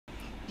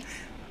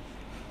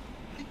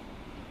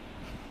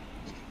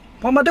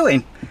What am I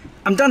doing?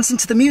 I'm dancing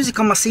to the music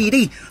on my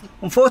CD.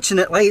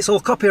 Unfortunately, it's all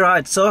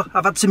copyrighted, so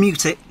I've had to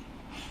mute it.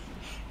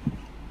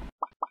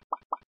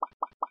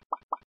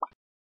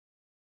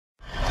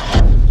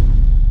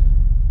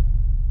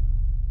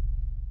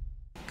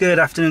 Good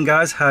afternoon,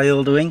 guys. How you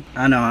all doing?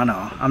 I know,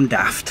 I'm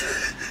daft.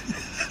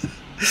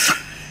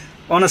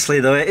 Honestly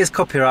though, it is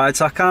copyrighted,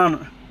 so I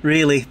can't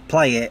really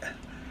play it.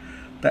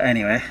 But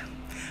anyway,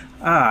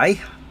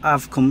 I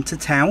have come to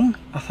town.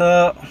 I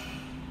thought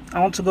I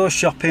want to go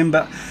shopping,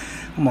 but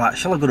I'm like,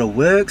 shall I go to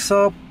Works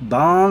or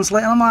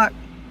Barnsley? And I'm like,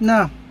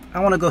 no, I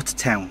want to go to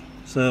town.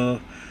 So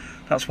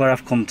that's where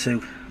I've come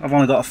to. I've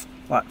only got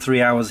like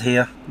 3 hours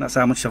here. That's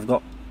how much I've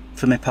got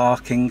for my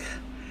parking.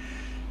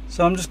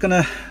 So I'm just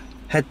gonna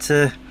head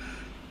to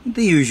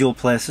the usual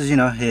places, you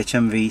know,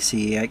 HMV,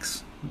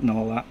 CEX and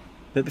all that.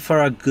 But before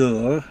I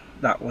go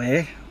that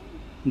way,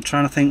 I'm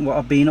trying to think what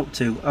I've been up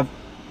to. I've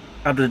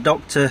had a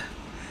doctor,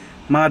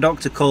 my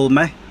doctor called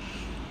me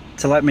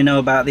to let me know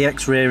about the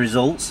x-ray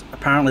results.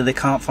 Apparently they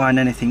can't find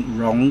anything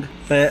wrong,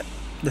 but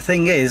the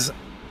thing is,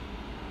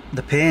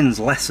 the pain's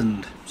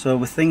lessened. So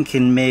we're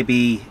thinking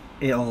maybe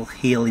it'll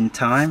heal in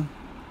time.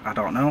 I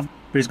don't know.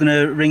 But he's going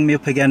to ring me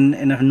up again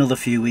in another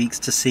few weeks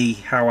to see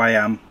how I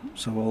am.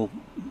 So we'll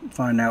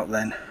find out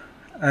then.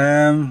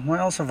 What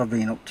else have I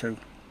been up to?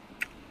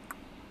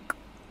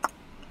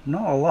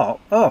 Not a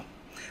lot. Oh,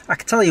 I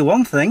can tell you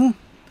one thing.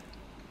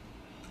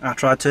 I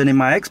tried turning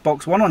my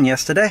Xbox One on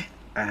yesterday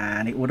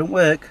and it wouldn't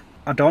work.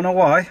 I don't know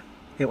why.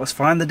 It was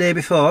fine the day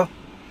before.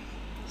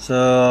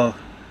 So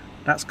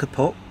that's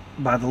kaput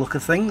by the look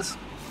of things.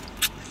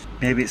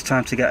 Maybe it's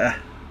time to get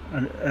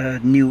a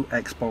new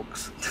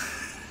Xbox.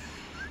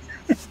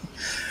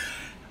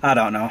 I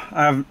don't know.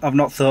 I've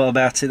not thought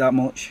about it that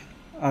much.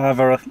 I'll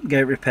either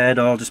get it repaired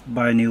or I'll just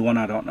buy a new one,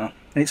 I don't know.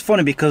 And it's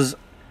funny because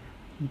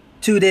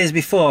 2 days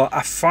before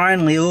I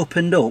finally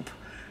opened up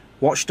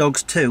Watch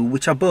Dogs 2,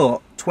 which I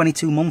bought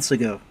 22 months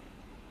ago.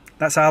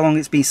 That's how long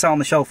it's been sat on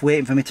the shelf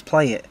waiting for me to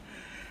play it.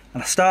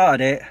 And I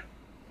started it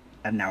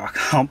and now I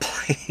can't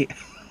play it.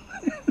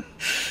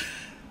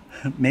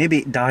 Maybe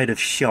it died of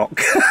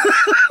shock.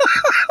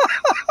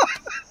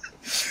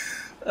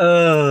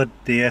 Oh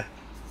dear.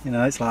 You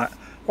know, it's like,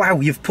 wow,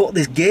 you've put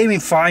this game in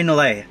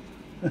finally.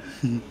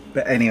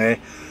 But anyway,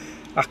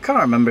 I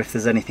can't remember if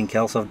there's anything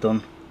else I've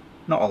done.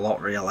 Not a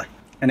lot really.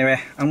 Anyway,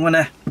 I'm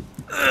gonna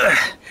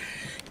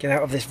get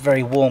out of this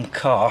very warm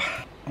car.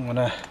 I'm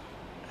gonna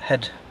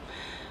head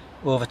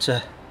over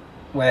to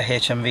where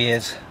HMV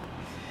is.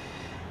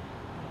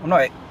 I'm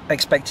not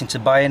expecting to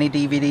buy any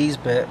DVDs,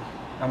 but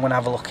I'm gonna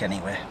have a look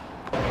anyway.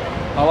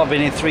 Well, I've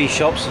been in 3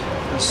 shops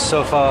and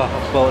so far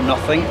I've bought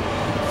nothing.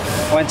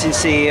 I went in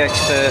CEX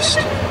first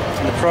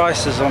and the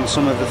prices on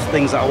some of the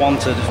things that I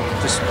wanted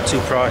just too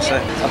pricey.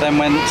 I then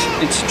went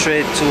into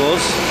Trade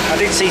Tours. I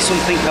did see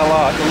something I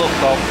like the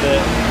look of,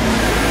 but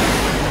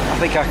I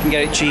think I can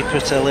get it cheaper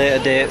at a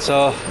later date,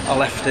 so I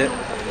left it.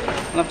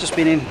 And I've just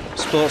been in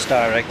Sports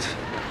Direct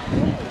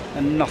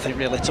and nothing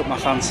really took my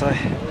fancy.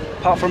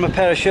 Apart from a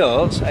pair of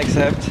shorts,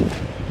 except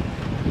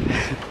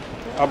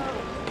I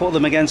put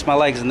them against my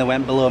legs and they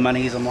went below my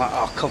knees. I'm like,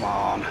 oh come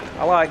on.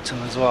 I liked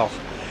them as well.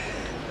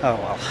 Oh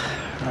well.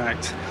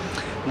 Right,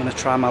 I'm going to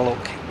try my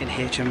luck in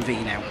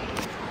HMV now.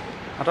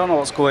 I don't know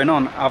what's going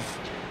on. I've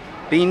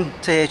been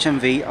to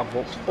HMV, I've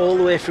walked all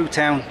the way through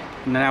town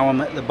and now I'm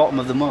at the bottom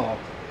of the mall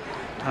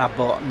and I've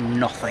bought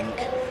nothing.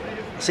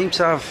 I seem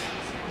to have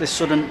this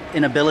sudden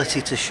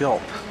inability to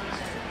shop.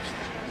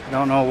 I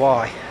don't know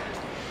why.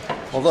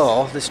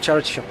 Although this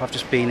charity shop I've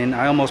just been in,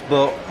 I almost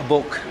bought a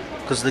book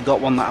because they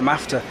got one that I'm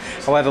after.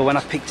 However, when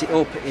I picked it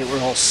up, it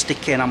was all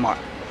sticky and I'm like,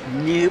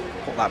 nope,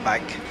 put that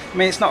back. I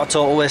mean, it's not a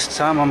total waste of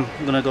time. I'm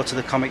going to go to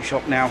the comic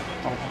shop now.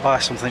 I'll buy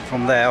something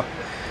from there,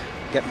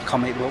 get my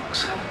comic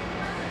books.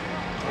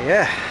 But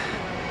yeah,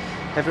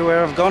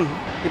 everywhere I've gone.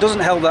 It doesn't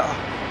help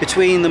that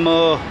between the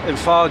Moor and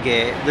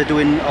Fargate, they're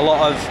doing a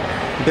lot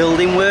of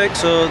building work,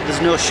 so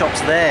there's no shops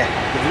there.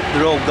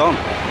 They're all gone.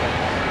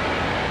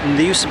 And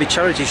there used to be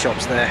charity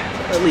shops there,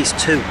 at least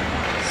 2.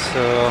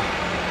 So,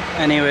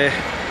 anyway,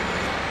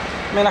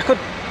 I mean, I could...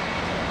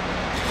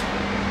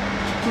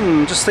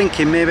 just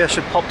thinking maybe I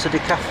should pop to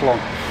Decathlon.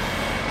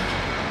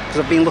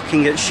 Because I've been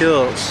looking at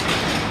shorts,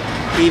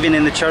 even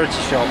in the charity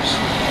shops.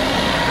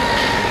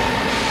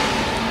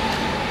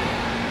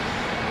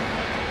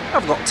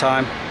 I've got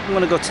time. I'm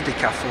going to go to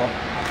Decathlon.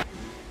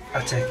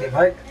 I take it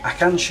back. I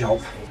can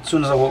shop. As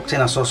soon as I walked in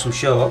I saw some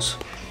shorts.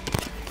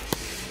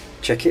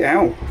 Check it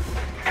out.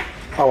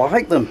 I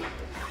like them.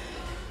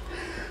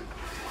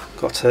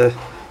 Got a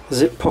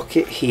zip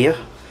pocket here,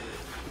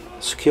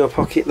 secure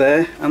pocket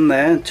there,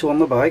 and 2 on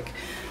the bike.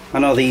 I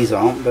know these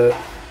aren't, but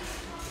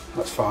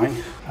that's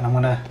fine. And I'm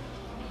gonna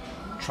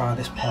try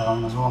this pair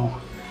on as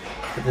well.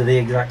 But they're the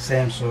exact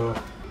same, so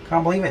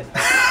can't believe it.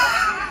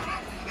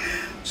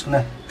 Just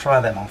gonna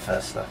try them on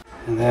first though.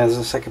 And there's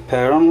a second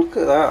pair on. Look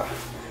at that.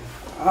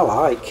 I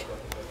like.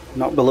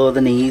 Not below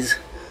the knees.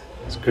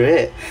 It's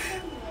great.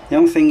 The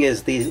only thing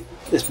is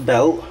this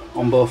belt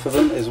on both of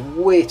them is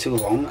way too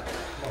long.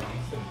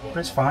 But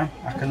it's fine.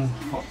 I can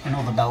put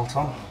another belt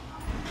on.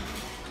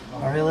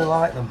 I really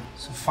like them.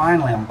 So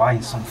finally I'm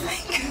buying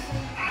something.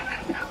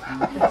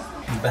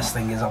 The best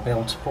thing is I'll be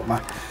able to put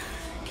my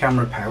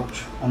camera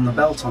pouch on the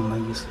belt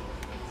on these.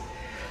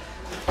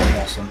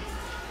 Awesome.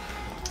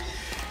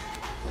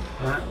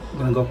 Right, I'm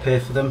going to go pay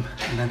for them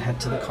and then head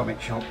to the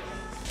comic shop.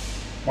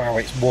 Wow,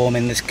 it's warm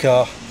in this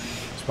car.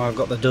 That's why I've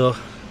got the door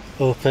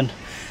open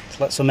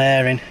to let some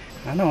air in.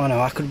 I know,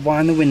 I could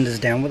wind the windows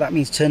down, but that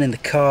means turning the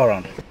car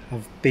on.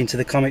 I've been to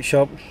the comic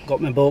shop,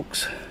 got my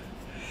books,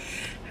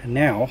 and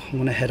now I'm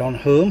going to head on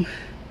home.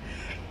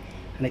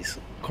 And it's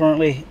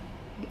currently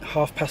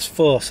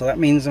 4:30, so that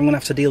means I'm going to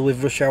have to deal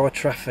with rush hour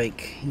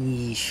traffic.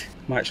 Yeesh.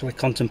 I'm actually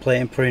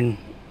contemplating putting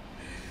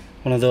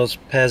one of those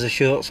pairs of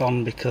shorts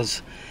on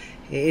because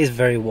it is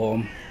very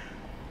warm.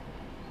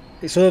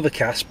 It's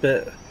overcast,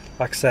 but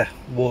like I say,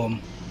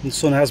 warm. The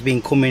sun has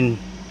been coming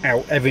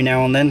out every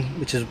now and then,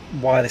 which is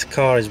why this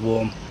car is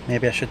warm.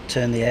 Maybe I should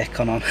turn the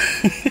aircon on.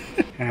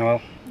 Oh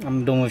well,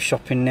 I'm done with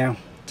shopping now.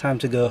 Time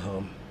to go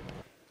home.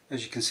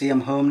 As you can see,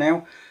 I'm home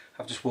now.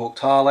 I've just walked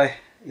Harley.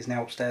 He's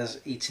now upstairs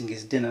eating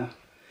his dinner.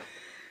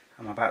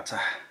 I'm about to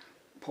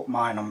put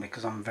mine on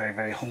because I'm very,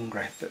 very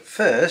hungry. But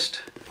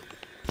first,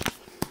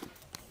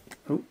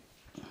 oh,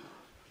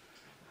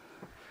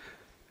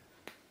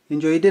 you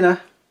enjoy your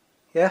dinner?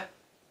 Yeah?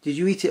 Did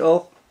you eat it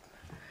all?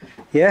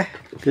 Yeah?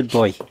 Good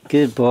boy,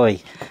 good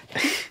boy.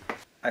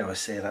 I always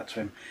say that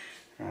to him.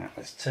 Right,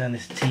 let's turn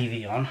this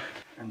TV on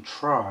and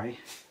try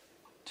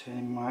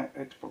turning my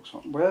Xbox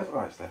on. Where?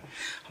 Oh, it's there.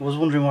 I was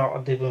wondering what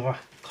I did with my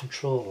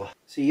controller.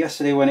 See,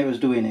 yesterday when it was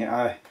doing it,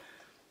 I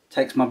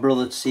texted my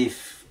brother to see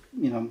if,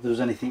 you know, there was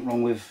anything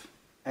wrong with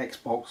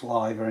Xbox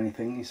Live or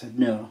anything. He said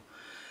no.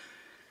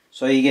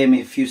 So he gave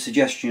me a few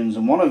suggestions,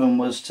 and one of them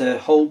was to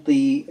hold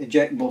the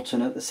eject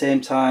button at the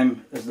same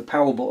time as the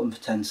power button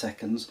for 10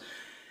 seconds,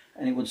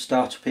 and it would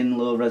start up in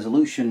low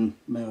resolution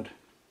mode.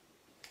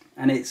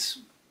 And it's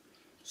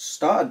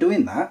started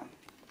doing that.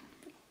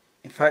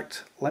 In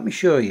fact, let me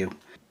show you.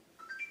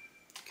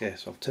 Okay,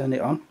 so I've turned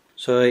it on.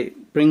 So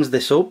it brings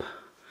this up.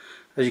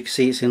 As you can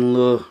see, it's in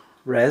low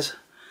res.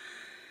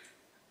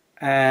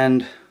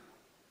 And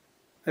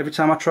every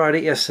time I tried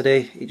it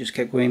yesterday, it just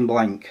kept going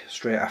blank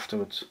straight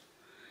afterwards.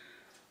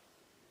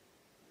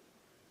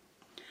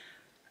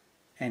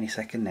 Any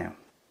second now.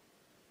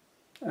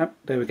 Oh,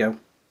 there we go.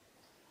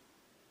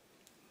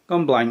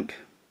 Gone blank.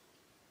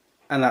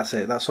 And that's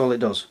it, that's all it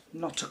does.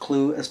 Not a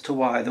clue as to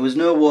why. There was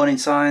no warning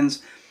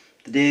signs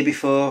the day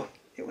before.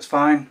 It was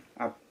fine.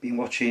 I've been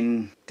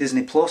watching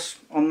Disney Plus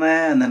on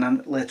there, and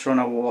then later on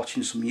I was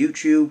watching some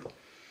YouTube,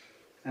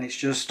 and it's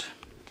just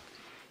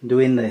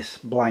doing this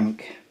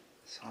blank.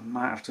 So I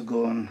might have to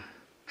go and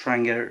try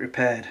and get it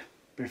repaired.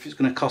 But if it's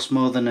going to cost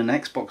more than an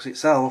Xbox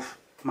itself,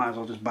 might as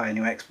well just buy a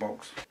new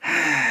Xbox.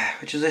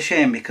 Which is a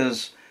shame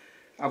because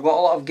I've got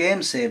a lot of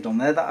games saved on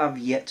there that I've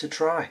yet to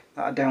try,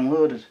 that I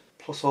downloaded.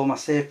 Plus all my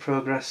save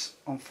progress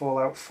on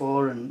Fallout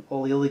 4 and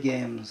all the other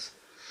games.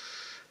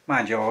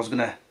 Mind you, I was going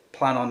to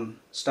plan on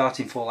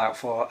starting Fallout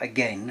 4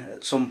 again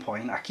at some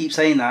point. I keep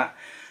saying that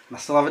and I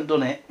still haven't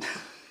done it.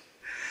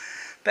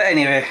 But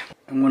anyway,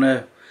 I'm going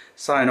to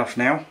sign off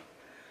now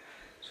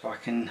so I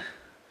can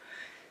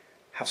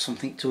have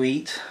something to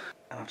eat.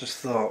 And I just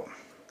thought,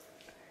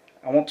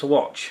 I want to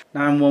watch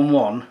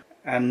 911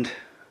 and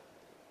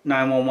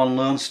 911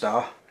 Lone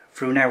Star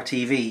through Now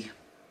TV,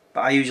 but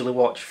I usually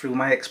watch through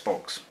my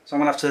Xbox. So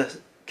I'm going to have to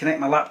connect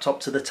my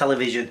laptop to the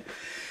television.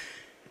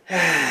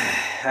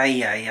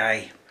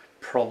 Aye,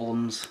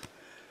 problems.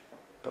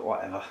 But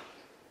whatever.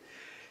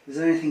 Is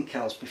there anything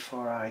else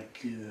before I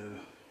go?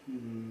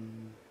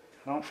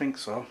 I don't think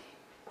so.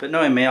 But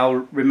knowing me,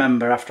 I'll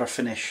remember after I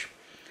finish.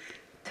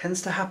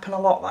 Tends to happen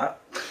a lot, that.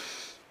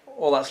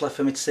 All that's left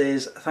for me to say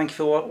is thank you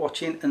for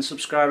watching and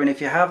subscribing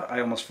if you have.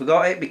 I almost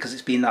forgot it because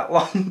it's been that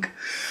long.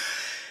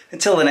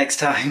 Until the next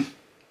time,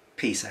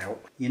 peace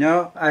out. You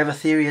know, I have a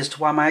theory as to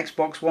why my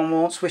Xbox One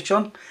won't switch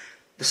on.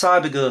 The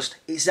Cyber Ghost,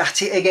 it's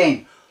at it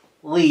again.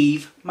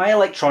 Leave my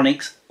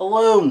electronics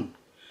alone.